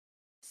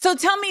So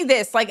tell me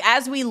this, like,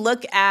 as we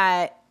look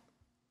at,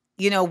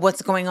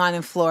 what's going on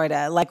in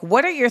Florida, like,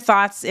 what are your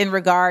thoughts in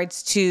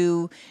regards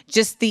to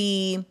just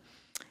the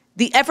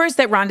efforts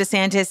that Ron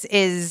DeSantis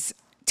is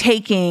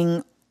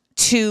taking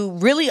to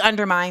really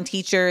undermine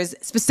teachers,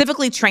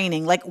 specifically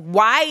training? Like,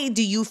 why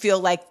do you feel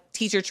like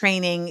teacher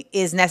training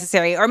is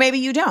necessary? Or maybe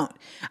you don't.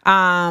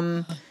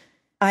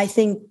 I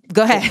think,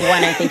 go ahead.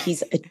 One, I think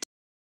he's a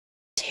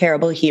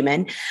terrible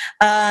human.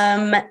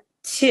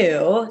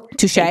 Two,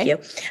 touche. Thank you.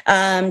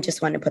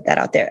 Just wanted to put that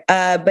out there.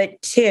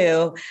 But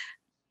two,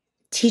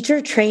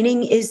 teacher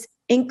training is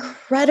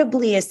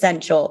incredibly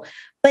essential.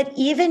 But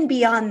even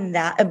beyond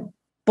that,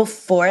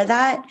 before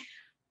that,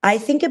 I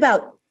think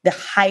about the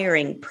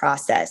hiring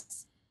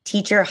process,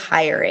 teacher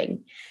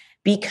hiring,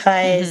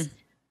 because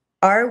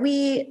are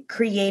we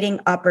creating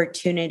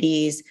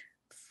opportunities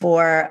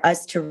for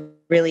us to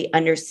really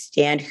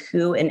understand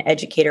who an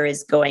educator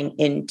is going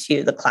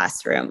into the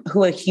classroom,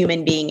 who a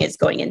human being is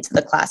going into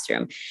the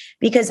classroom?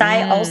 Because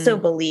I also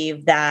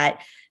believe that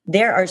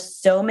there are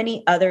so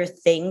many other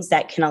things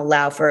that can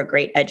allow for a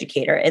great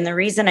educator. And the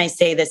reason I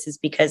say this is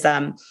because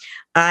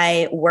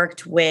I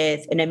worked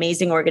with an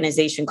amazing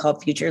organization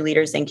called Future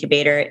Leaders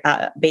Incubator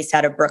based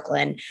out of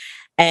Brooklyn.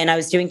 And I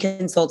was doing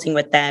consulting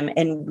with them,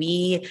 and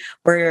we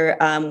were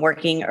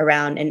working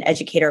around an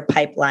educator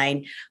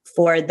pipeline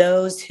for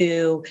those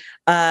who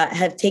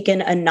have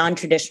taken a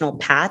non-traditional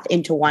path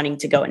into wanting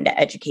to go into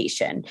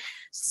education.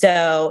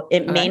 So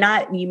it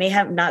you may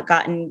have not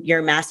gotten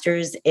your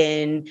master's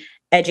in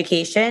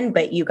education,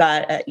 but you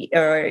got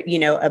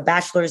a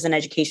bachelor's in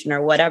education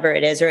or whatever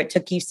it is, or it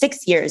took you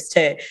 6 years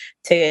to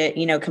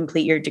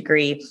complete your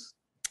degree.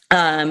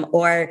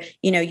 Or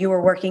you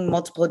were working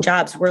multiple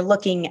jobs. We're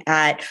looking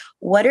at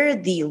what are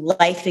the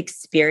life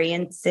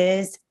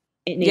experiences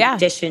in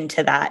addition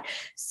to that.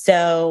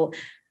 So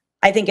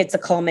I think it's a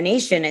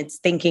culmination. It's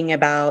thinking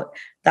about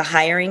the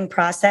hiring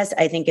process.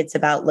 I think it's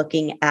about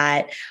looking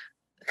at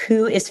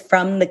who is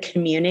from the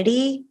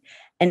community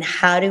and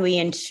how do we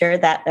ensure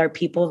that our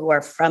people who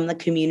are from the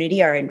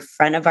community are in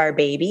front of our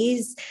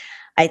babies.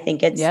 I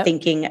think it's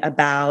thinking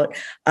about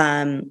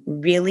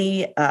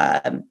really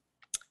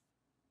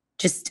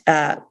just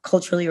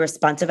culturally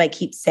responsive. I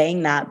keep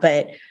saying that,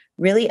 but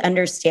really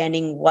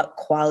understanding what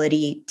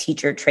quality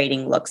teacher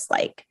training looks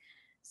like.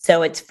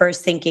 So it's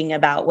first thinking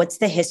about what's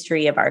the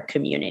history of our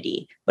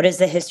community? What is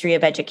the history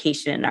of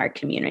education in our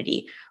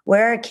community?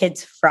 Where are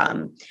kids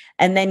from?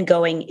 And then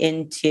going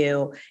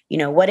into,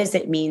 what does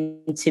it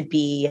mean to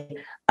be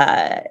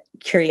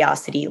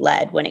curiosity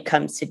led when it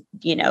comes to,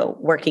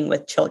 working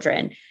with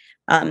children?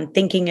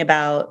 Thinking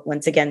about,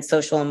 once again,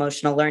 social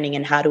emotional learning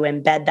and how to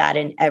embed that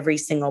in every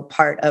single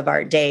part of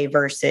our day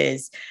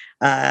versus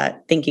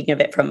thinking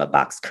of it from a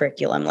box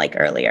curriculum like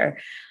earlier.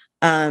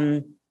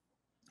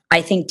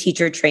 I think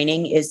teacher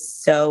training is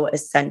so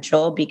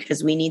essential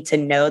because we need to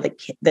know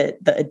the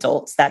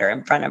adults that are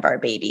in front of our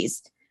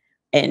babies.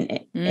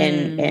 I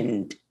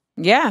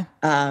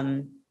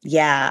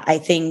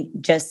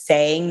think just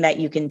saying that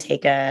you can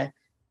take a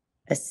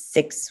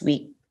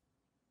 6-week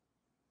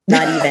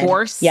not even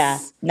course. Yeah.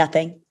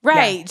 Nothing.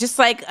 Right. Yeah. Just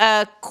like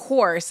a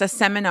course, a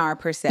seminar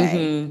per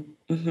se.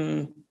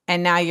 And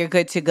now you're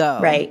good to go.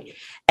 Right.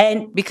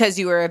 And because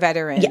you were a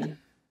veteran.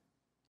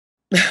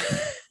 Yeah.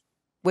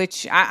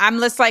 Which I'm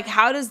just like,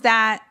 what does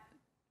that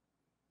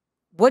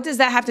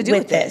have to do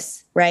with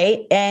this?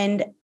 Right.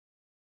 And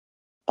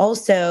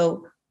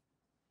also,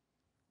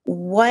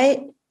 what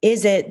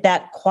is it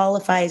that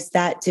qualifies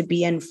that to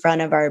be in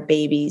front of our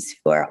babies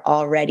who are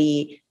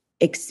already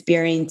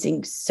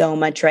experiencing so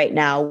much right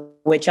now,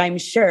 which I'm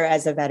sure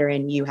as a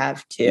veteran you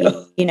have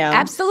too,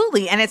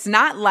 Absolutely. And it's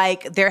not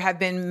like there have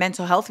been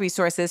mental health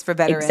resources for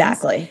veterans.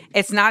 Exactly.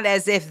 It's not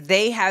as if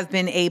they have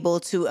been able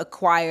to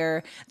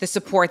acquire the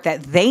support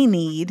that they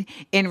need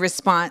in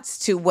response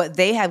to what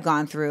they have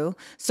gone through.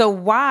 So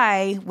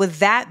why would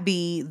that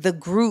be the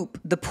group,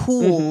 the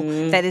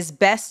pool that is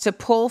best to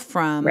pull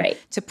from,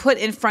 to put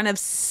in front of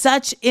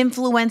such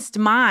influenced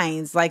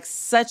minds, like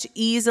such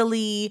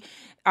easily,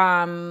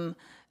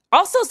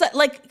 also,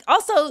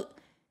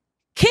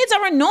 kids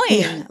are annoying.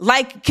 Yeah.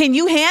 Like, can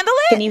you handle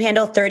it? Can you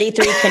handle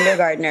 33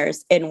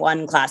 kindergartners in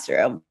one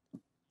classroom?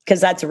 Because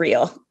that's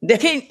real.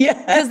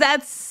 Because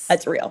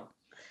that's real.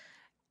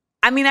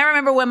 I mean, I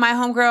remember when my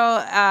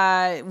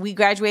homegirl, we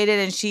graduated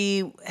and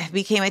she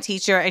became a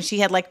teacher and she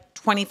had like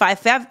 25,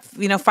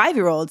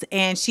 5-year-olds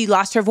and she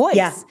lost her voice.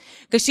 Yeah.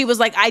 Because she was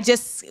like,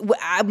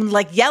 I'm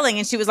like yelling.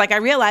 And she was like, I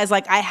realized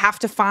like I have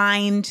to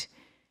find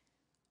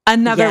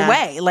another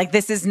way. Like,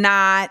 this is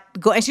not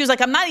go. And she was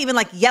like, I'm not even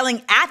like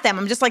yelling at them.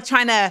 I'm just like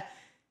trying to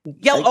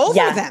yell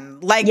over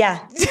them. Like,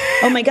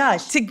 oh my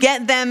gosh. To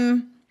get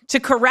them to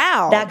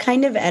corral. That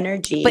kind of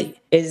energy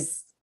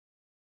is,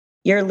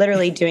 you're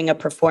literally doing a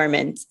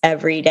performance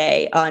every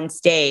day on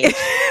stage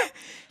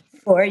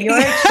for your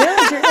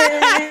children.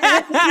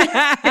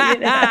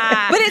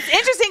 But it's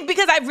interesting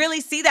because I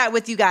really see that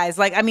with you guys.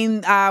 Like, I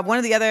mean, one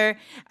of the other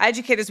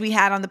educators we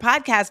had on the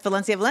podcast,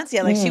 Valencia,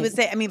 like she was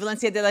saying, I mean,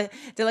 Valencia de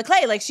la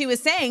Clay, like she was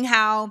saying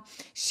how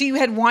she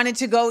had wanted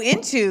to go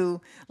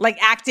into like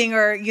acting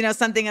or, you know,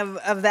 something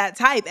of that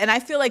type. And I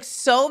feel like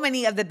so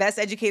many of the best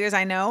educators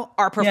I know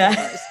are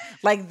performers.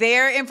 Like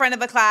they're in front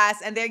of a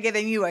class and they're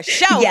giving you a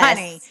show,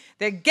 honey.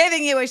 They're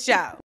giving you a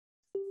show.